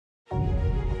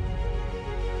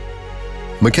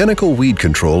Mechanical weed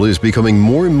control is becoming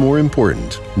more and more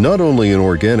important, not only in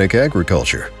organic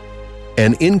agriculture.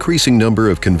 An increasing number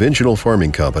of conventional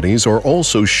farming companies are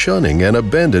also shunning and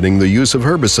abandoning the use of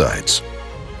herbicides.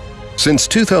 Since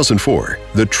 2004,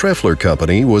 the TREFFLER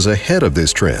company was ahead of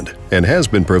this trend and has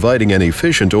been providing an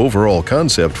efficient overall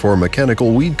concept for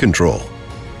mechanical weed control.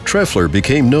 TREFFLER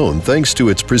became known thanks to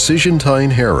its precision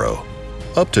tine harrow,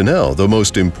 up to now the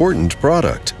most important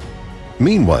product.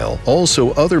 Meanwhile,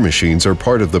 also other machines are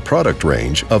part of the product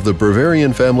range of the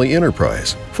Bavarian family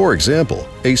enterprise, for example,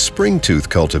 a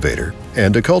spring-tooth-cultivator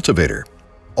and a cultivator,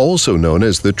 also known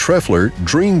as the TREFFLER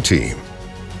Dream Team.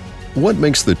 What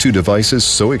makes the two devices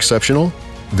so exceptional?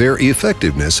 Their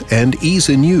effectiveness and ease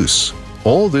in use.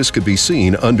 All this could be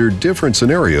seen under different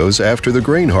scenarios after the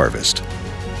grain harvest.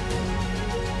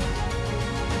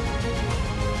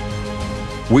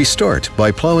 We start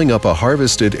by plowing up a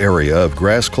harvested area of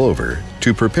grass clover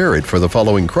to prepare it for the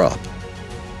following crop.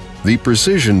 The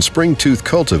precision spring-tooth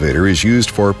cultivator is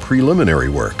used for preliminary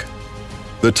work.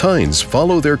 The tines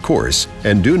follow their course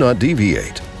and do not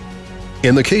deviate.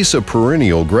 In the case of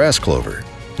perennial grass clover,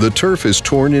 the turf is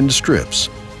torn into strips.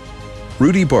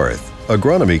 Rudy Barth,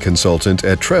 agronomy consultant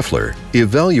at TREFFLER,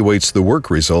 evaluates the work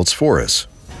results for us.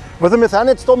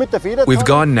 We've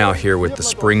gone now here with the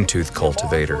spring-tooth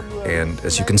cultivator, and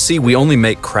as you can see, we only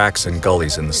make cracks and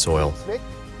gullies in the soil.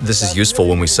 This is useful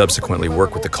when we subsequently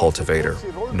work with the cultivator.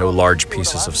 No large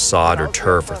pieces of sod or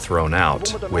turf are thrown out,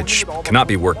 which cannot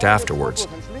be worked afterwards.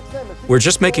 We're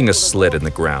just making a slit in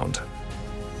the ground.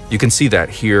 You can see that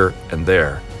here and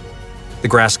there. The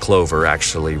grass clover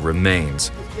actually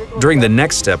remains. During the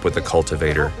next step with the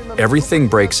cultivator, everything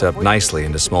breaks up nicely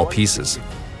into small pieces.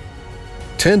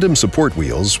 Tandem support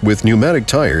wheels with pneumatic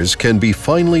tires can be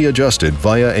finely adjusted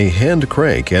via a hand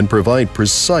crank and provide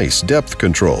precise depth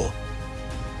control.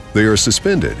 They are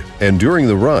suspended and during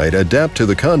the ride adapt to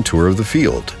the contour of the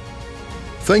field.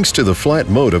 Thanks to the flat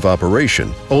mode of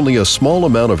operation, only a small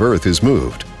amount of earth is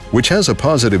moved, which has a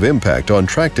positive impact on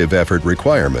tractive effort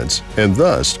requirements and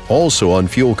thus also on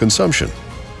fuel consumption.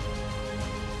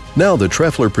 Now the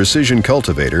TREFFLER Precision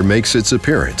Cultivator makes its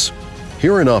appearance.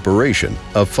 Here in operation,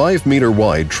 a 5-meter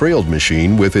wide trailed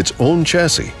machine with its own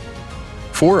chassis.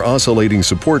 4 oscillating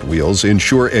support wheels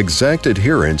ensure exact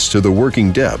adherence to the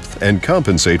working depth and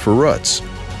compensate for ruts.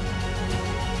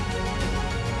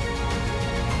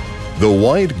 The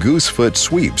wide goosefoot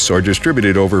sweeps are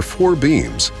distributed over 4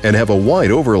 beams and have a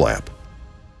wide overlap.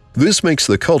 This makes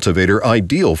the cultivator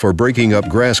ideal for breaking up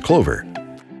grass clover.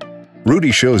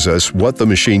 Rudy shows us what the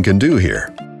machine can do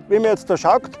here.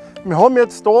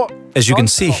 As you can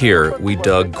see here, we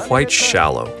dug quite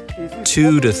shallow,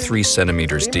 2 to 3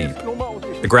 centimeters deep.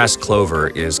 The grass clover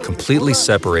is completely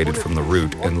separated from the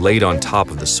root and laid on top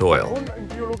of the soil.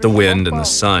 The wind and the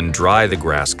sun dry the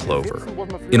grass clover.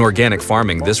 In organic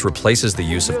farming, this replaces the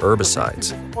use of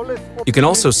herbicides. You can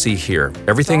also see here,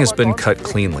 everything has been cut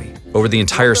cleanly over the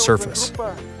entire surface.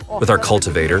 With our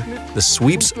cultivator, the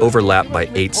sweeps overlap by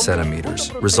 8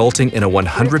 centimeters, resulting in a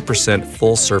 100%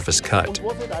 full surface cut.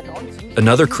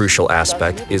 Another crucial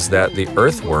aspect is that the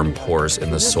earthworm pores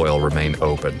in the soil remain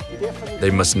open. They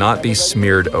must not be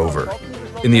smeared over.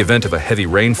 In the event of a heavy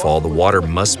rainfall, the water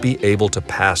must be able to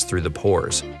pass through the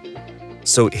pores.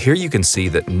 So here you can see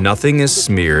that nothing is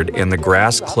smeared and the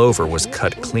grass clover was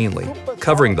cut cleanly,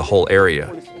 covering the whole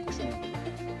area.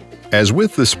 As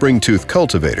with the spring-tooth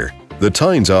cultivator, the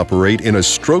tines operate in a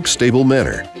stroke-stable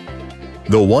manner.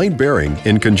 The wide bearing,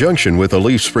 in conjunction with a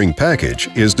leaf spring package,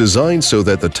 is designed so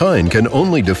that the tine can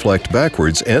only deflect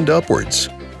backwards and upwards.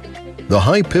 The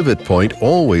high pivot point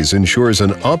always ensures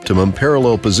an optimum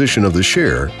parallel position of the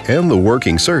share and the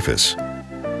working surface.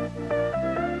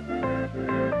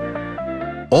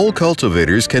 All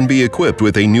cultivators can be equipped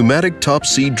with a pneumatic top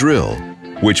seed drill,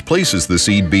 which places the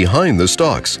seed behind the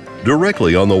stalks,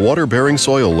 directly on the water-bearing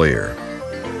soil layer.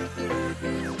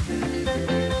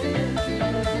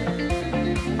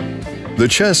 The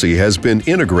chassis has been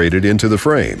integrated into the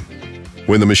frame.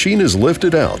 When the machine is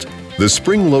lifted out, the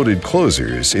spring-loaded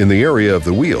closers in the area of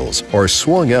the wheels are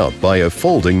swung out by a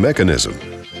folding mechanism.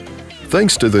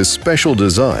 Thanks to this special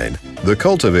design, the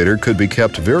cultivator could be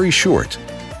kept very short.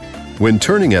 When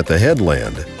turning at the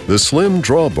headland, the slim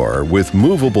drawbar with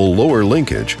movable lower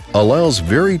linkage allows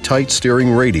very tight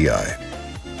steering radii.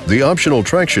 The optional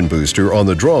traction booster on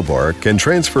the drawbar can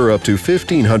transfer up to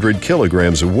 1,500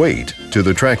 kilograms of weight to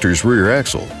the tractor's rear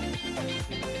axle.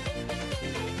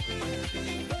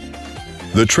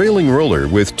 The trailing roller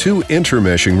with 2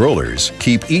 intermeshing rollers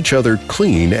keep each other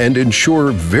clean and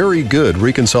ensure very good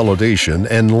reconsolidation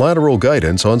and lateral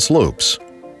guidance on slopes.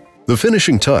 The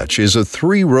finishing touch is a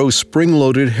 3-row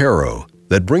spring-loaded harrow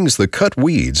that brings the cut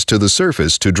weeds to the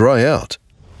surface to dry out.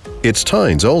 Its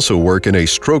tines also work in a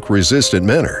stroke-resistant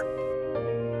manner.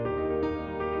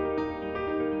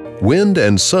 Wind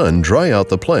and sun dry out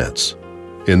the plants.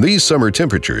 In these summer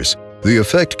temperatures, the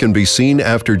effect can be seen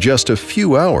after just a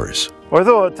few hours.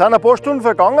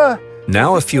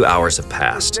 Now a few hours have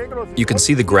passed. You can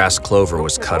see the grass clover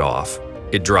was cut off.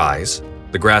 It dries.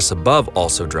 The grass above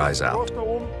also dries out.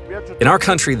 In our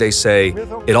country, they say,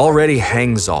 it already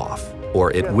hangs off,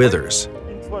 or it withers.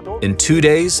 In 2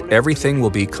 days, everything will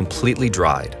be completely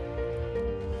dried.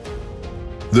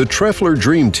 The TREFFLER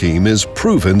Dream Team is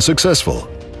proven successful.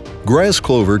 Grass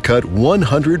clover cut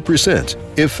 100%,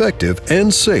 effective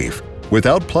and safe,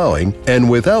 without plowing and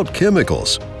without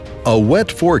chemicals. A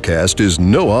wet forecast is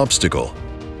no obstacle.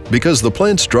 Because the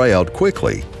plants dry out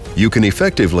quickly, you can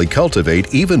effectively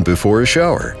cultivate even before a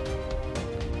shower.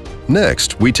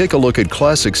 Next, we take a look at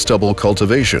classic stubble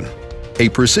cultivation. A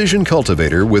precision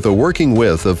cultivator with a working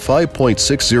width of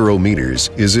 5.60 meters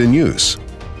is in use,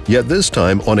 yet this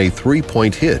time on a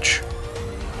 3-point hitch.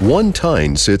 One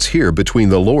tine sits here between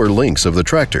the lower links of the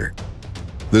tractor.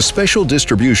 The special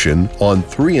distribution on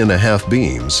 3.5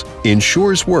 beams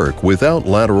ensures work without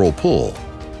lateral pull.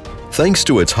 Thanks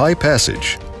to its high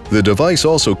passage, the device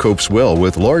also copes well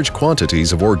with large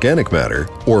quantities of organic matter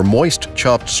or moist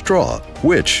chopped straw,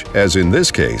 which, as in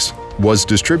this case, was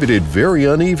distributed very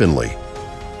unevenly.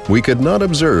 We could not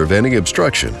observe any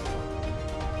obstruction.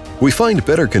 We find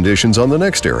better conditions on the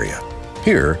next area.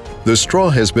 Here, the straw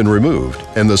has been removed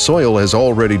and the soil has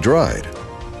already dried.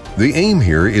 The aim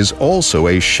here is also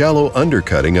a shallow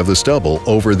undercutting of the stubble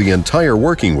over the entire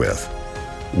working width.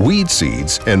 Weed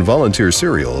seeds and volunteer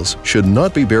cereals should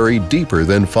not be buried deeper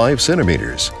than 5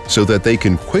 centimeters so that they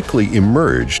can quickly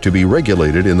emerge to be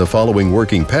regulated in the following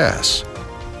working pass.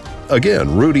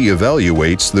 Again, Rudy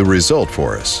evaluates the result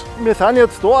for us.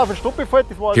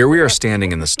 Here we are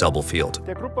standing in the stubble field.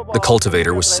 The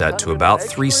cultivator was set to about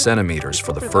 3 centimeters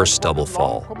for the first stubble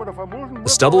fall. The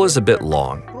stubble is a bit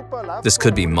long. This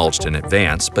could be mulched in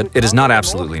advance, but it is not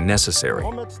absolutely necessary.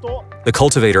 The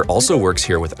cultivator also works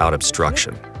here without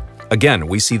obstruction. Again,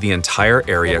 we see the entire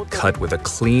area cut with a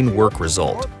clean work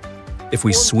result. If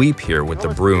we sweep here with the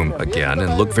broom again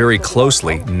and look very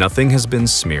closely, nothing has been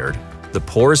smeared. The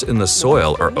pores in the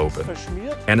soil are open,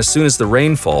 and as soon as the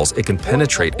rain falls, it can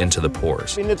penetrate into the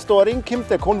pores.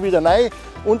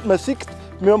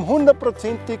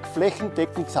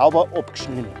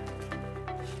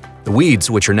 The weeds,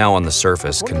 which are now on the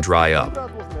surface, can dry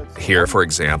up. Here, for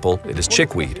example, it is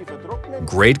chickweed.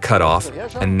 Great cutoff,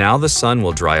 and now the sun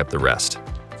will dry up the rest.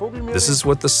 This is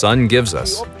what the sun gives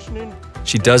us.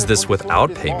 She does this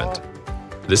without payment.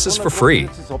 This is for free.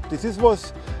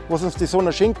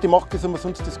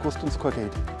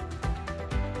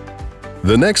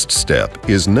 The next step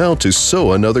is now to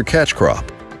sow another catch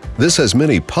crop. This has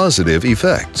many positive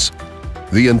effects.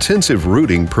 The intensive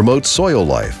rooting promotes soil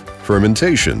life,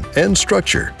 fermentation, and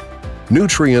structure.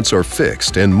 Nutrients are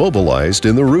fixed and mobilized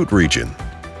in the root region.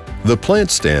 The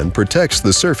plant stand protects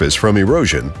the surface from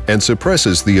erosion and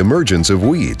suppresses the emergence of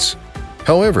weeds.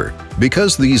 However,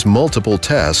 because these multiple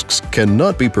tasks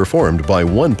cannot be performed by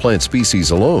one plant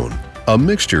species alone, a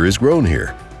mixture is grown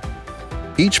here.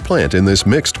 Each plant in this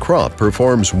mixed crop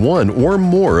performs one or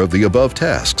more of the above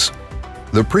tasks.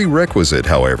 The prerequisite,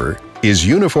 however, is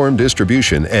uniform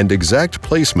distribution and exact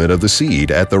placement of the seed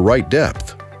at the right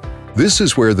depth. This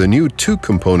is where the new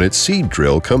 2-component seed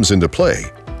drill comes into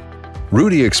play.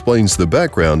 Rudy explains the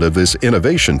background of this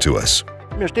innovation to us.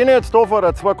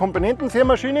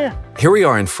 Here we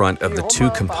are in front of the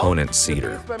 2-component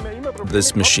seeder.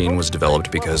 This machine was developed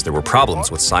because there were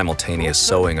problems with simultaneous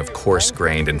sowing of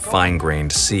coarse-grained and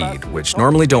fine-grained seed, which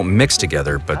normally don't mix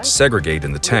together but segregate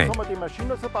in the tank.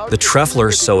 The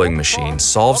TREFFLER sowing machine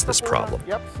solves this problem.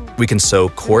 We can sow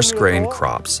coarse-grained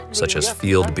crops, such as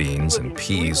field beans and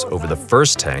peas, over the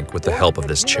first tank with the help of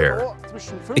this chair.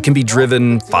 It can be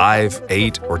driven 5,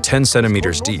 8, or 10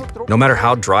 centimeters deep, no matter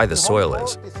how dry the soil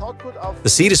is. The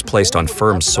seed is placed on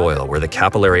firm soil where the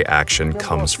capillary action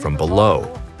comes from below.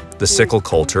 The sickle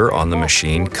coulter on the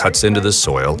machine cuts into the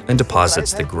soil and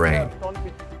deposits the grain.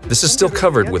 This is still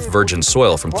covered with virgin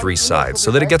soil from 3 sides so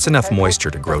that it gets enough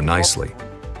moisture to grow nicely.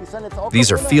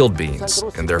 These are field beans,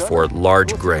 and therefore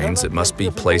large grains that must be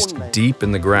placed deep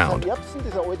in the ground.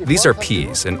 These are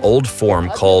peas, an old form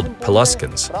called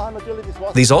peluskins.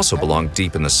 These also belong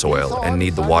deep in the soil and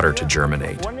need the water to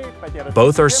germinate.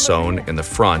 Both are sown in the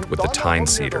front with the tine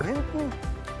seeder.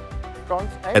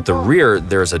 At the rear,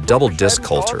 there's a double disc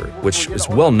coulter, which is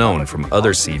well known from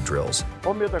other seed drills.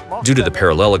 Due to the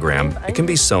parallelogram, it can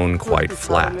be sown quite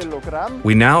flat.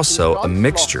 We now sow a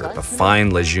mixture of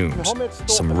fine legumes.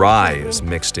 Some rye is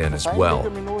mixed in as well.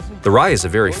 The rye is a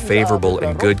very favorable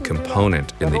and good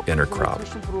component in the intercrop.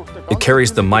 It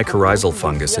carries the mycorrhizal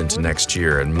fungus into next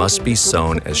year and must be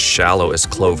sown as shallow as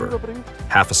clover,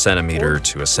 half a centimeter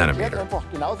to a centimeter.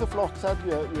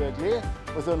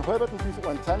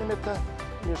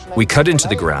 We cut into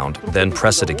the ground, then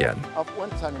press it again,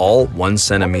 all 1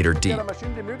 centimeter deep.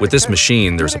 With this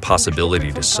machine, there's a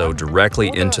possibility to sow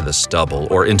directly into the stubble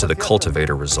or into the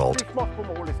cultivator result.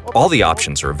 All the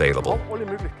options are available.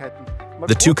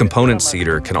 The two-component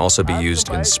seeder can also be used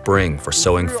in spring for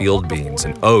sowing field beans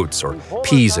and oats or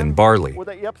peas and barley.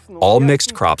 All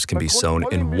mixed crops can be sown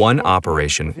in one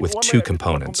operation with two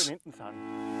components.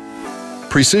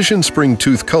 Precision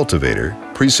spring-tooth cultivator,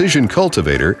 precision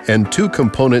cultivator, and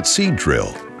two-component seed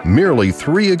drill. Merely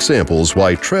 3 examples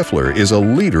why TREFFLER is a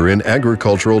leader in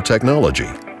agricultural technology.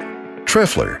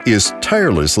 TREFFLER is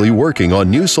tirelessly working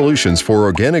on new solutions for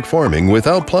organic farming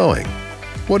without plowing.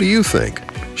 What do you think?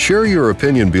 Share your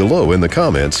opinion below in the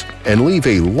comments and leave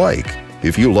a like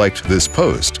if you liked this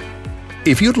post.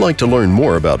 If you'd like to learn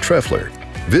more about TREFFLER,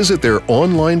 visit their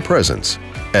online presence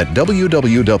at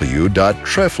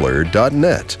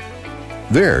www.treffler.net.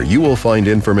 There you will find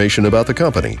information about the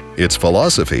company, its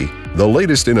philosophy, the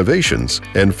latest innovations,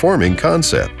 and farming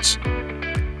concepts.